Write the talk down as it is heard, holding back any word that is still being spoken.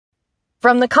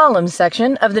From the columns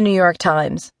section of the New York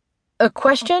Times, A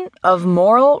Question of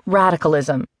Moral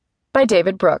Radicalism by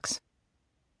David Brooks.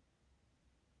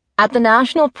 At the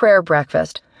National Prayer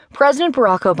Breakfast, President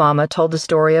Barack Obama told the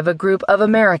story of a group of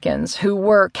Americans who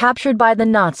were captured by the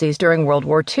Nazis during World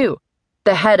War II.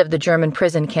 The head of the German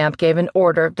prison camp gave an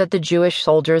order that the Jewish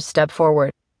soldiers step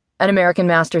forward. An American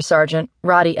Master Sergeant,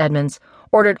 Roddy Edmonds,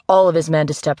 ordered all of his men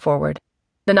to step forward.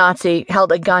 The Nazi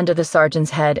held a gun to the sergeant's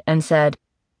head and said,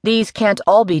 "These can't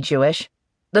all be Jewish."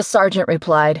 The sergeant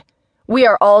replied, "We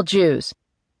are all Jews."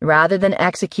 Rather than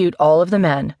execute all of the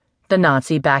men, the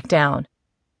Nazi backed down.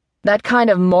 That kind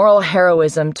of moral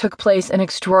heroism took place in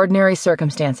extraordinary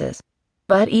circumstances.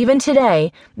 But even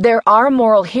today, there are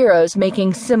moral heroes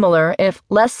making similar, if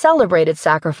less celebrated,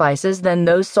 sacrifices than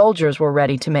those soldiers were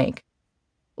ready to make.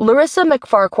 Larissa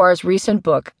McFarquhar's recent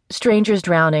book, Strangers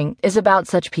Drowning, is about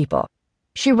such people.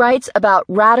 She writes about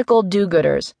radical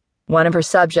do-gooders. One of her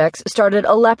subjects started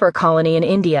a leper colony in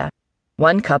India.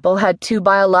 One couple had 2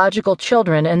 biological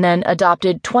children and then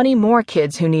adopted 20 more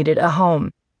kids who needed a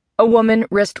home. A woman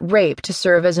risked rape to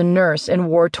serve as a nurse in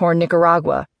war-torn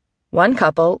Nicaragua. One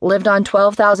couple lived on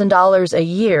 $12,000 a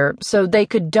year so they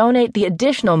could donate the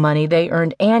additional money they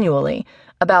earned annually,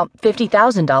 about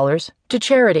 $50,000, to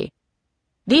charity.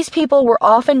 These people were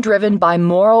often driven by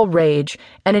moral rage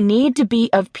and a need to be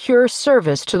of pure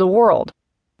service to the world.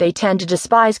 They tend to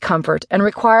despise comfort and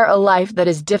require a life that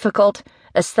is difficult,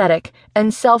 aesthetic,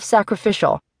 and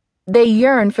self-sacrificial. They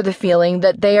yearn for the feeling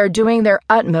that they are doing their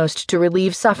utmost to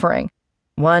relieve suffering.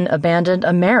 One abandoned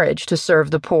a marriage to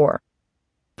serve the poor.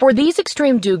 For these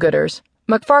extreme do-gooders,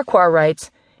 McFarquhar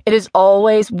writes, it is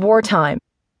always wartime.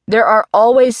 There are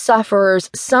always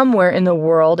sufferers somewhere in the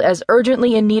world as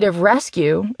urgently in need of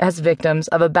rescue as victims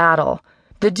of a battle.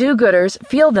 The do-gooders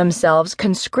feel themselves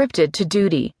conscripted to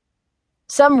duty.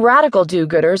 Some radical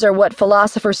do-gooders are what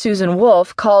philosopher Susan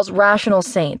Wolf calls rational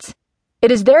saints. It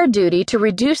is their duty to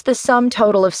reduce the sum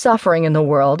total of suffering in the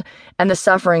world, and the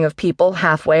suffering of people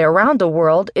halfway around the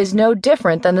world is no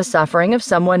different than the suffering of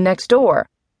someone next door.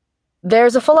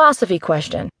 There's a philosophy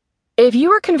question. If you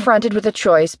were confronted with a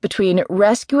choice between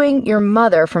rescuing your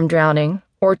mother from drowning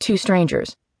or 2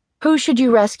 strangers, who should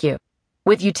you rescue?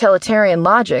 With utilitarian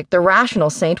logic, the rational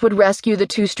saint would rescue the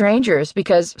 2 strangers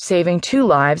because saving 2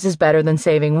 lives is better than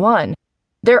saving 1.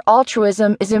 Their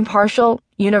altruism is impartial,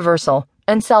 universal,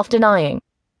 and self-denying.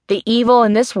 The evil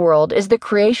in this world is the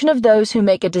creation of those who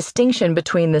make a distinction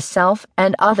between the self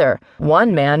and other,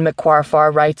 one man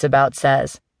McFarquhar writes about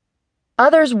says.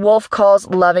 Others Wolf calls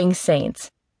loving saints.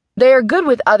 They are good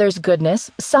with others' goodness,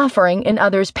 suffering in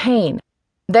others' pain.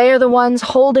 They are the ones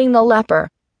holding the leper,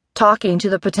 talking to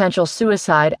the potential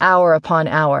suicide hour upon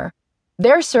hour.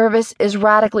 Their service is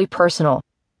radically personal,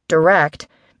 direct,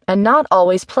 and not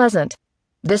always pleasant.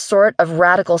 This sort of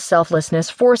radical selflessness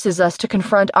forces us to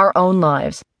confront our own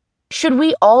lives. Should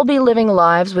we all be living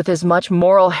lives with as much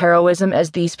moral heroism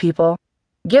as these people?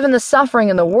 Given the suffering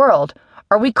in the world,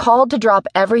 are we called to drop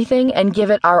everything and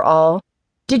give it our all?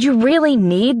 Did you really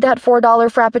need that $4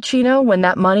 Frappuccino when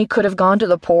that money could have gone to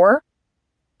the poor?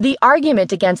 The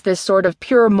argument against this sort of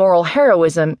pure moral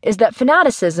heroism is that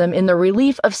fanaticism in the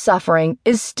relief of suffering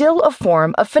is still a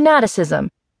form of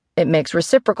fanaticism. It makes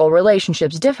reciprocal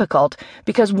relationships difficult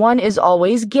because one is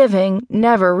always giving,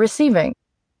 never receiving.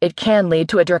 It can lead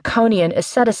to a draconian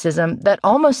asceticism that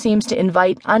almost seems to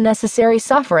invite unnecessary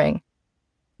suffering.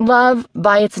 Love,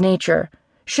 by its nature,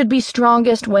 should be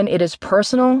strongest when it is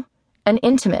personal and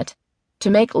intimate. To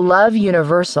make love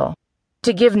universal,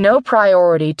 to give no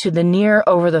priority to the near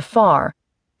over the far,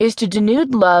 is to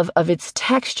denude love of its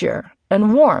texture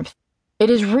and warmth.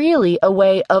 It is really a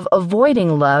way of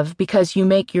avoiding love because you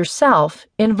make yourself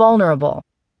invulnerable.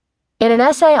 In an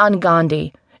essay on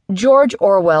Gandhi, George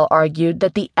Orwell argued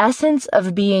that the essence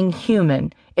of being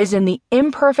human is in the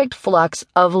imperfect flux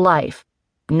of life,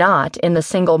 not in the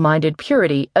single-minded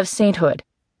purity of sainthood.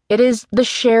 It is the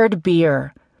shared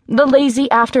beer, the lazy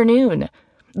afternoon,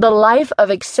 the life of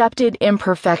accepted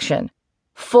imperfection.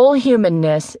 Full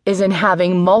humanness is in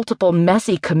having multiple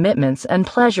messy commitments and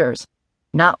pleasures,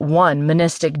 not one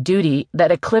monastic duty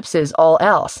that eclipses all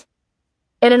else.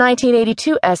 In a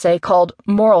 1982 essay called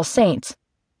Moral Saints,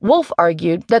 Wolf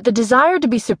argued that the desire to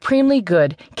be supremely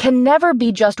good can never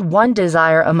be just one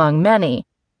desire among many.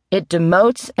 It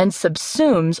demotes and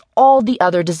subsumes all the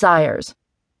other desires.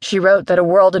 She wrote that a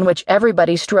world in which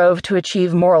everybody strove to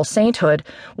achieve moral sainthood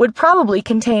would probably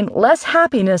contain less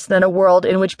happiness than a world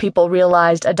in which people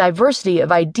realized a diversity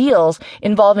of ideals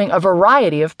involving a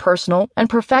variety of personal and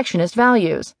perfectionist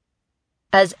values.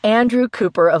 As Andrew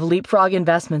Cooper of Leapfrog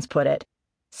Investments put it,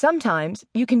 sometimes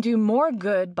you can do more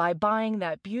good by buying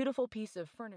that beautiful piece of furniture.